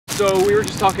So we were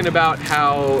just talking about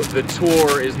how the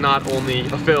tour is not only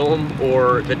a film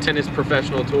or the tennis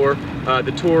professional tour.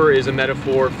 The tour is a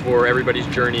metaphor for everybody's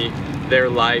journey, their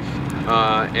life,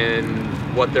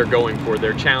 and what they're going for,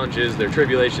 their challenges, their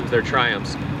tribulations, their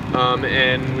triumphs.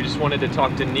 And we just wanted to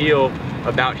talk to Neil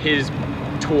about his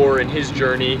tour and his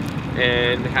journey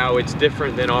and how it's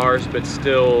different than ours, but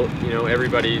still, you know,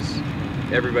 everybody's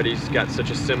got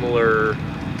such a similar,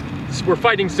 we're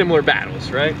fighting similar battles,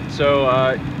 right?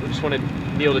 So we just wanted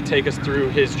Neil to take us through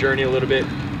his journey a little bit,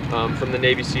 from the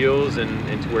Navy SEALs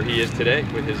and to where he is today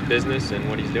with his business and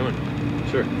what he's doing.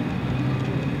 Sure.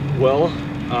 Well,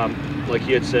 like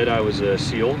he had said, I was a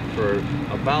SEAL for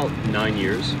about 9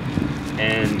 years.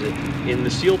 And in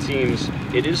the SEAL teams,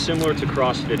 it is similar to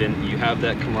CrossFit, and you have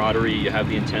that camaraderie, you have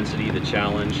the intensity, the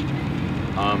challenge.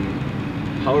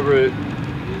 However,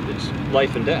 it's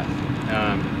life and death.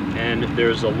 And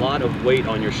there's a lot of weight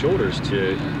on your shoulders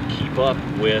to keep up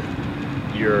with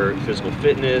your physical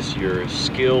fitness, your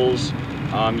skills.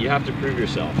 You have to prove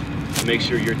yourself to make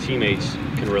sure your teammates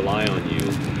can rely on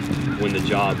you when the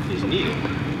job is needed.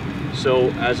 So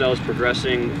as I was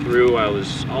progressing through, I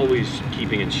was always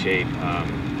keeping in shape,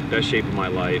 best shape of my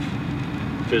life,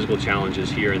 physical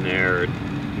challenges here and there,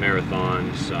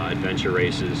 marathons, adventure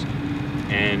races,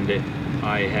 and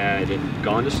I had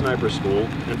gone to sniper school,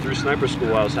 and through sniper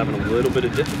school I was having a little bit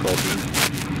of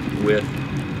difficulty with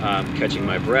catching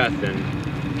my breath,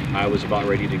 and I was about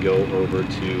ready to go over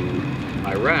to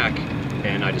Iraq,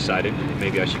 and I decided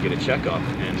maybe I should get a checkup.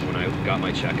 And when I got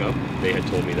my checkup, they had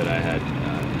told me that I had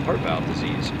heart valve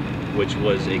disease, which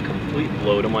was a complete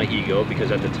blow to my ego,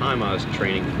 because at the time I was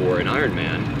training for an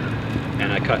Ironman,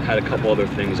 and I had a couple other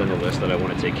things on the list that I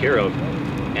want to take care of,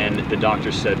 and the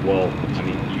doctor said, well, I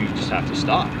mean, you just have to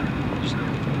stop.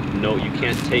 No, you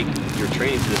can't take your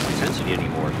training to this intensity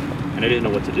anymore. And I didn't know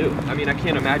what to do. I mean, I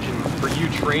can't imagine for you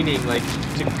training, like,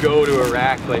 to go to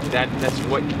Iraq, like that's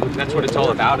what it's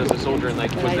all about as a soldier. And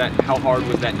like, was that, how hard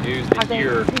was that news to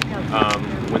hear,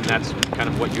 when that's kind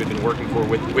of what you had been working for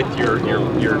with your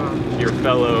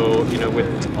fellow, you know,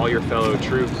 with all your fellow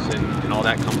troops and all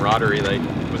that camaraderie? Like,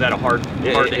 was that a hard to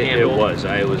handle? It was.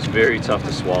 It was very tough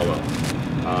to swallow,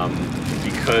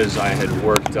 because I had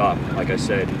worked up, like I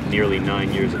said, nearly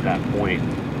 9 years at that point,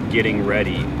 getting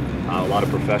ready. A lot of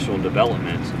professional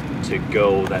development to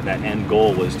go, that end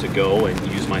goal was to go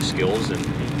and use my skills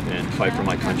and fight for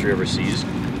my country overseas,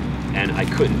 and I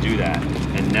couldn't do that.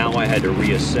 And now I had to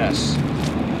reassess,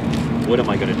 what am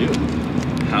I going to do?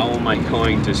 How am I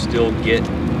going to still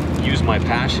use my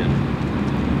passion?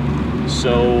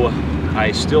 So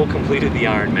I still completed the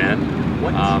Ironman.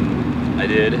 What? I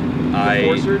did.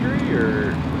 Before surgery,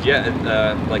 or?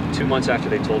 Yeah, like 2 months after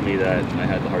they told me that I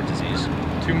had the heart disease.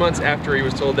 2 months after he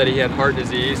was told that he had heart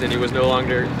disease and he was no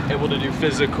longer able to do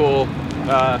physical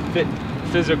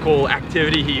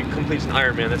activity, he completes an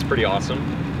Ironman. That's pretty awesome.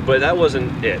 But that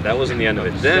wasn't it. That wasn't the end of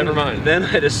it. Never mind. Then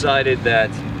I decided that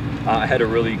I had a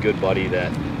really good buddy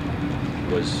that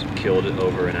was killed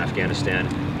over in Afghanistan.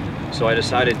 So I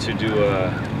decided to do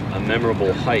a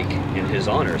memorable hike in his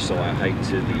honor. So I hiked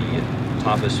to the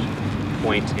toppest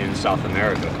point in South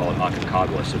America called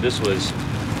Aconcagua. So this was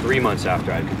 3 months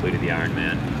after I had completed the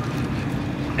Ironman,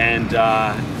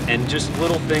 and just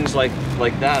little things like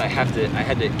that. I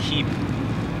had to keep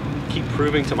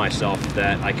proving to myself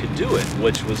that I could do it,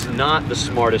 which was not the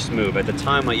smartest move. At the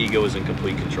time, my ego was in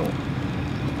complete control.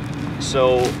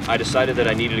 So I decided that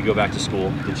I needed to go back to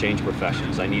school to change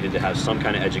professions. I needed to have some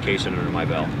kind of education under my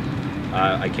belt.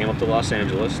 I came up to Los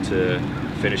Angeles to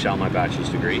finish out my bachelor's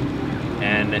degree,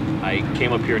 and I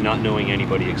came up here not knowing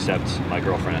anybody except my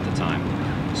girlfriend at the time.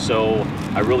 So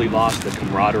I really lost the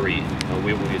camaraderie.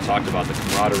 We talked about the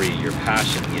camaraderie, your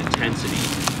passion, the intensity,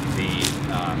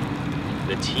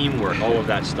 the teamwork, all of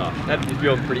that stuff. That you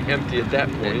feel pretty empty at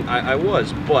that point. I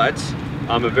was, but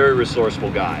I'm a very resourceful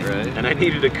guy, right? And I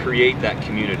needed to create that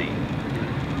community.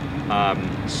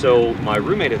 So my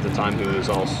roommate at the time, who was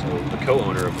also the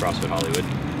co-owner of CrossFit Hollywood,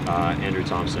 Andrew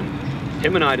Thompson,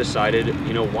 him and I decided,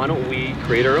 you know, why don't we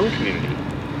create our own community?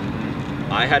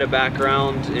 I had a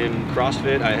background in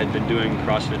CrossFit. I had been doing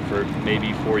CrossFit for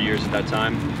maybe 4 years at that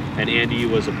time, and Andy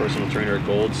was a personal trainer at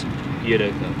Gold's. He had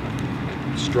a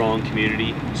strong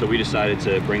community, so we decided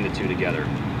to bring the two together.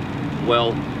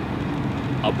 Well,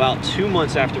 about 2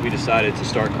 months after we decided to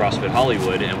start CrossFit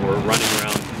Hollywood, and we're running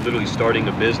around literally starting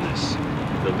a business,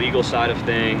 the legal side of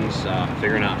things,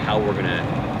 figuring out how we're gonna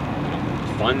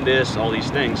fund this, all these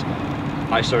things,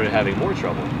 I started having more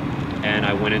trouble. And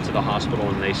I went into the hospital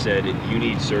and they said, you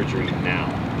need surgery now.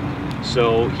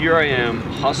 So here I am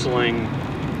hustling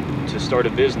to start a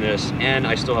business, and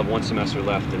I still have 1 semester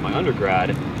left in my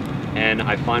undergrad, and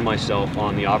I find myself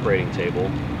on the operating table.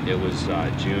 It was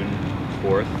June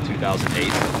 4th,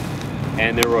 2008,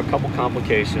 and there were a couple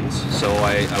complications. So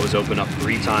I was open up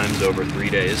 3 times over 3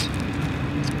 days.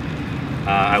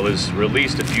 I was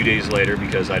released a few days later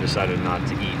because I decided not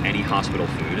to eat any hospital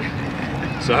food.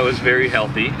 So I was very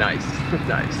healthy. Nice,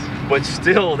 nice. But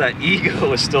still, that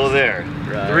ego was still there.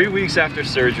 Right. 3 weeks after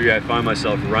surgery, I find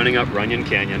myself running up Runyon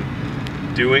Canyon,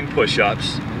 doing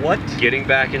push-ups. What? Getting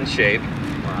back in shape.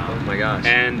 Wow. Oh my gosh.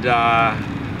 And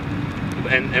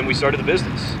we started the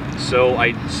business. So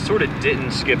I sort of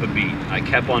didn't skip a beat. I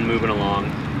kept on moving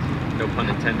along. No pun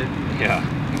intended. Yeah,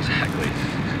 exactly.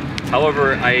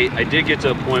 However, I did get to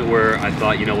a point where I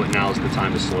thought, you know what, now's the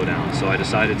time to slow down. So I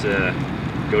decided to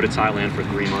go to Thailand for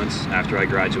 3 months after I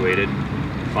graduated,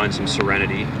 find some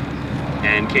serenity,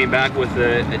 and came back with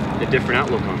a different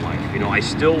outlook on life. You know, I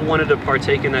still wanted to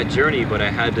partake in that journey, but I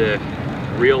had to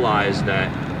realize that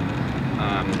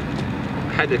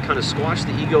I had to kind of squash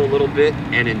the ego a little bit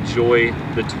and enjoy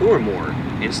the tour more,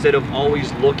 instead of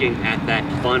always looking at that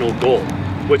final goal,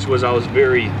 which was I was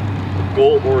very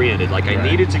goal-oriented. Like I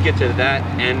needed to get to that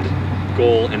end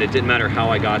goal, and it didn't matter how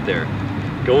I got there.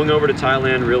 Going over to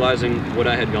Thailand, realizing what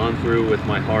I had gone through with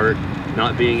my heart,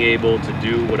 not being able to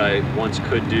do what I once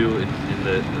could do in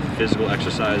the physical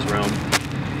exercise realm,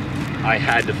 I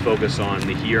had to focus on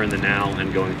the here and the now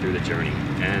and going through the journey.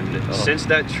 And since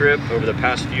that trip, over the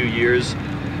past few years,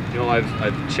 you know,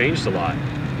 I've changed a lot.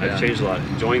 I've changed a lot.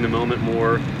 Enjoying the moment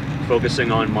more,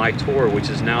 focusing on my tour, which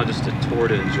is now just a tour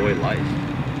to enjoy life.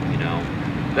 You know,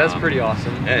 that's pretty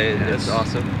awesome. That's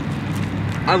awesome.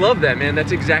 I love that, man.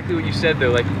 That's exactly what you said,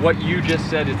 though. Like what you just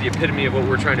said is the epitome of what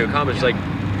we're trying to accomplish. Like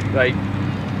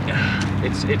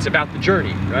it's about the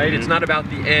journey, right? Mm-hmm. It's not about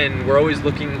the end. We're always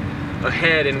looking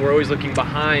ahead and we're always looking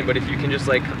behind, but if you can just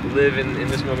like live in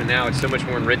this moment now, it's so much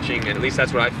more enriching, and at least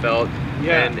that's what I felt.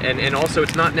 Yeah. And also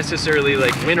it's not necessarily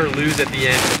like win or lose at the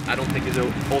end. I don't think is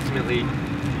ultimately,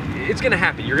 it's gonna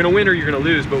happen. You're gonna win or you're gonna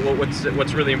lose, but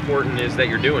what's really important is that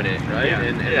you're doing it, right?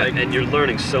 Yeah. And you're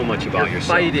learning so much about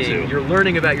yourself. Fighting, too. You're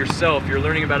learning about yourself, you're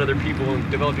learning about other people and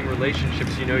developing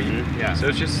relationships, you know. So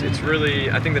it's really,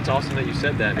 I think that's awesome that you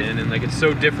said that, man. And like it's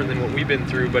so different than what we've been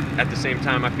through, but at the same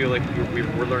time I feel like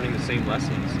we're learning the same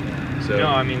lessons. So no,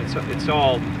 I mean it's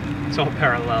all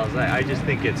parallels. I just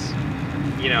think it's,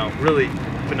 you know, really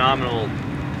phenomenal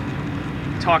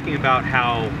talking about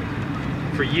how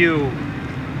for you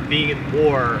being in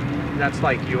war, that's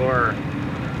like your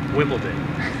Wimbledon.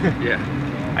 Yeah.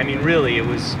 I mean, really, it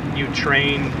was, you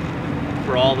trained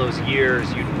for all those years,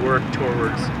 you'd work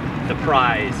towards the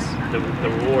prize, the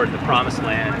reward, the promised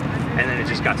land, and then it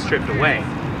just got stripped away.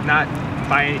 Not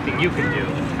by anything you can do,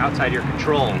 outside your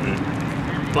control.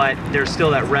 Mm-hmm. But there's still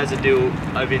that residue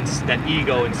of that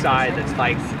ego inside that's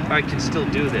like, I can still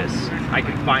do this. I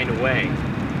can find a way.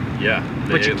 Yeah.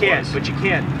 But you can't. But you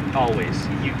can't always.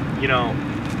 You know.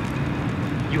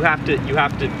 You have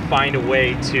to find a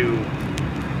way to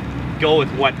go with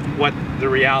what the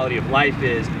reality of life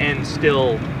is, and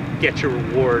still get your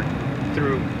reward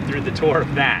through the tour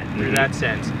of that, through that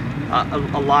sense.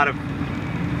 A lot of,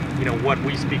 you know, what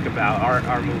we speak about,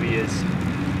 our movie is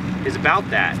about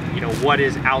that. You know, what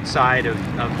is outside of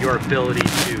your ability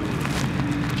to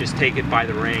just take it by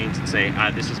the reins and say,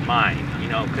 this is mine. You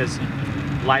know, because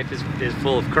life is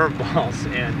full of curveballs,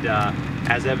 and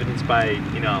as evidenced by,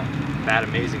 you know, that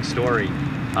amazing story,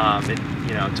 it,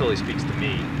 you know, totally speaks to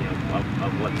me, you know,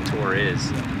 of what the tour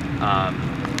is,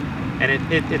 and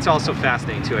it's also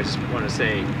fascinating too. I just want to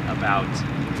say about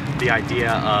the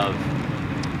idea of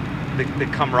the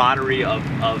camaraderie of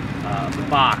the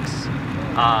box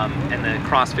and the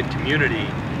CrossFit community.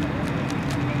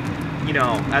 You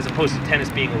know, as opposed to tennis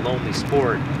being a lonely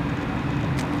sport,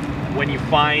 when you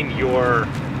find your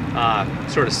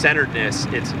sort of centeredness,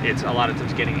 it's a lot of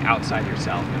times getting outside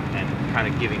yourself and kind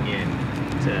of giving in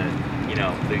to, you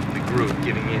know, the group,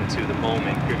 giving into the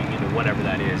moment, giving into whatever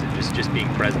that is, and just being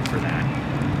present for that.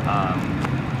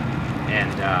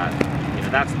 You know,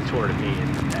 that's the tour to me.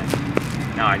 And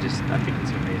no, I think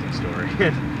it's an amazing story.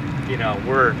 You know,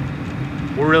 we're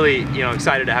really, you know,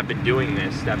 excited to have been doing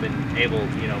this. I've been able,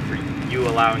 you know, for you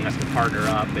allowing us to partner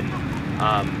up and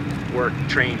work,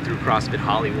 train through CrossFit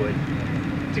Hollywood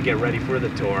to get ready for the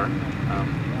tour.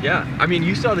 Yeah, I mean,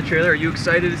 you saw the trailer. Are you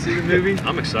excited to see the movie?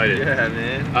 I'm excited. Yeah,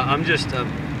 man. I'm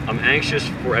anxious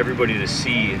for everybody to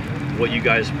see what you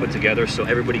guys put together, so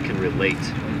everybody can relate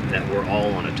that we're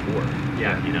all on a tour.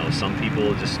 Yeah. You know, some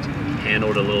people just handle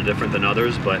it a little different than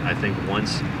others, but I think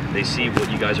once they see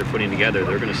what you guys are putting together,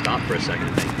 they're going to stop for a second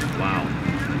and think, wow,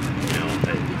 you know,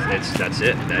 that's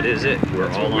it. That is it.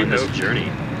 We're all on this journey.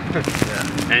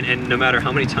 Yeah. And no matter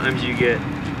how many times you get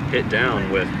hit down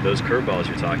with those curveballs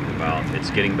you're talking about. It's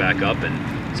getting back up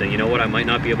and saying, you know what, I might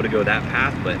not be able to go that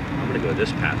path, but I'm going to go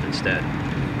this path instead.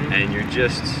 And you're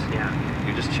just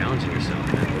challenging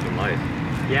yourself, man, living life.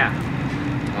 Yeah.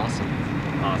 Awesome.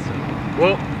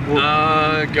 Well,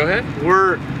 go ahead.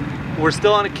 We're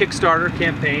still on a Kickstarter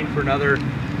campaign for another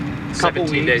couple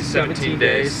 17 weeks, days, 17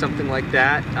 days, something like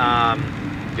that.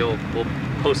 We'll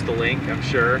post the link, I'm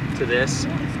sure, to this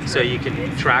so you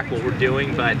can track what we're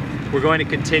doing. But we're going to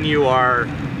continue our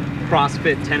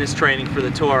CrossFit tennis training for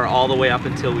the tour all the way up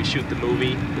until we shoot the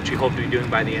movie, which we hope to be doing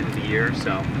by the end of the year.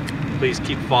 So please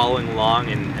keep following along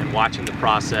and watching the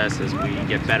process as we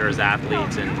get better as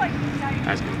athletes and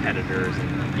as competitors,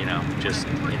 and you know, just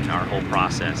in our whole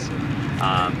process.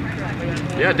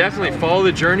 Yeah, definitely follow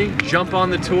the journey, jump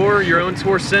on the tour, your own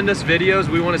tour, send us videos.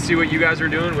 We want to see what you guys are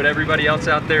doing, what everybody else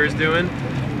out there is doing.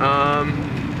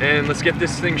 And let's get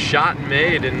this thing shot and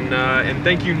made. And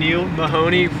thank you, Neil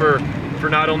Mahoney, for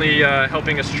not only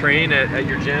helping us train at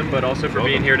your gym, but also for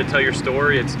being here to tell your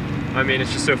story. I mean,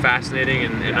 it's just so fascinating,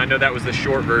 and I know that was the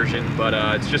short version, but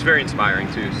it's just very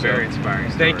inspiring too. So very inspiring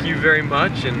story. Thank you very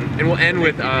much, and we'll end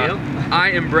with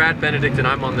I am Brad Benedict, and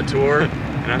I'm on the tour.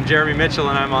 And I'm Jeremy Mitchell,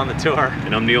 and I'm on the tour.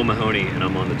 And I'm Neil Mahoney, and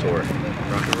I'm on the tour.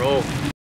 Rock and roll.